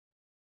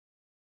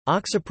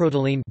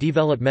Oxaprotiline,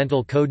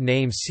 developmental code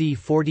name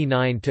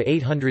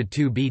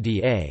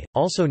C49-802-BDA,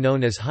 also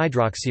known as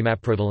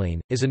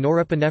hydroxymaprotiline, is a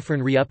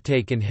norepinephrine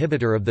reuptake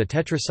inhibitor of the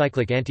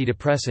tetracyclic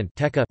antidepressant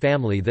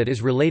family that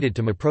is related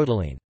to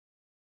maprotiline.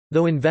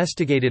 Though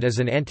investigated as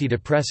an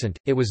antidepressant,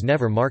 it was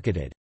never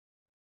marketed.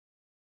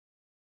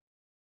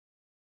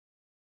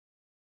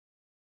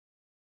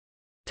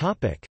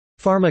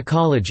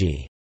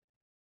 Pharmacology.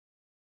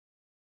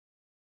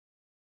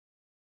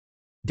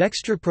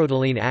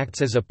 Dextroprotiline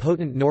acts as a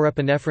potent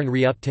norepinephrine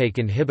reuptake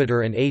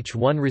inhibitor and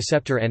H1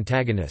 receptor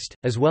antagonist,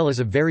 as well as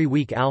a very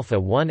weak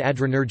alpha-1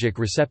 adrenergic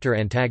receptor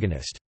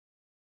antagonist.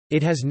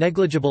 It has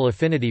negligible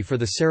affinity for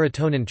the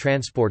serotonin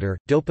transporter,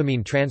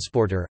 dopamine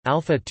transporter,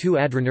 alpha-2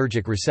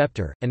 adrenergic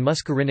receptor, and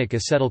muscarinic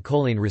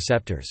acetylcholine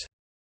receptors.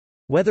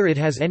 Whether it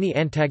has any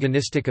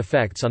antagonistic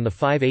effects on the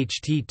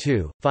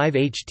 5-HT2,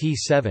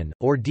 5-HT7,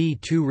 or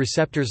D2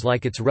 receptors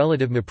like its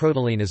relative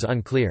maprotiline is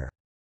unclear.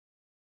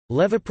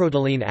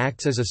 Levoprotiline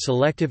acts as a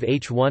selective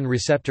H1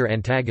 receptor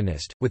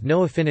antagonist, with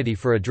no affinity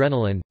for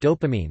adrenaline,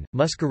 dopamine,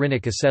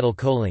 muscarinic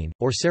acetylcholine,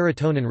 or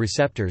serotonin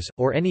receptors,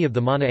 or any of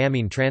the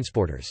monoamine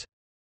transporters.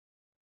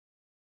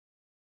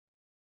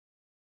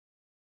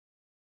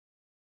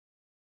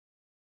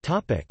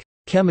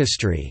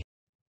 Chemistry.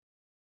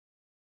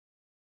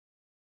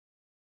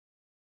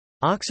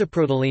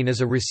 Oxaprotiline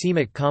is a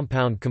racemic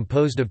compound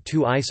composed of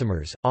two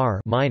isomers,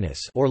 R-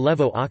 or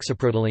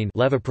levo-oxaprotiline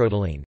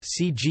levoprotiline,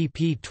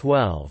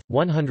 CGP12,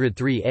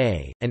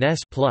 103A, and S+,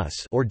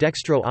 or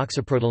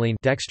dextro-oxaprotiline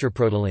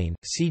dextroprotiline,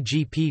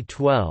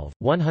 CGP12,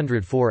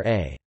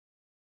 104A.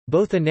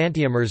 Both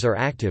enantiomers are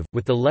active,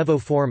 with the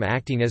levo form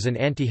acting as an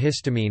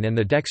antihistamine and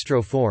the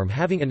dextro form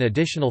having an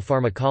additional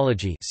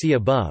pharmacology see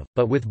above,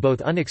 but with both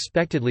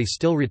unexpectedly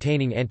still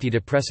retaining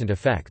antidepressant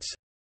effects.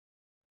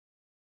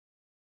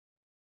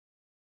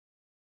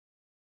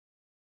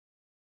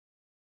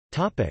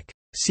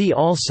 See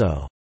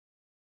also: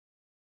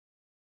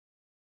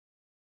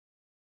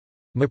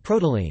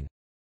 Maprotiline.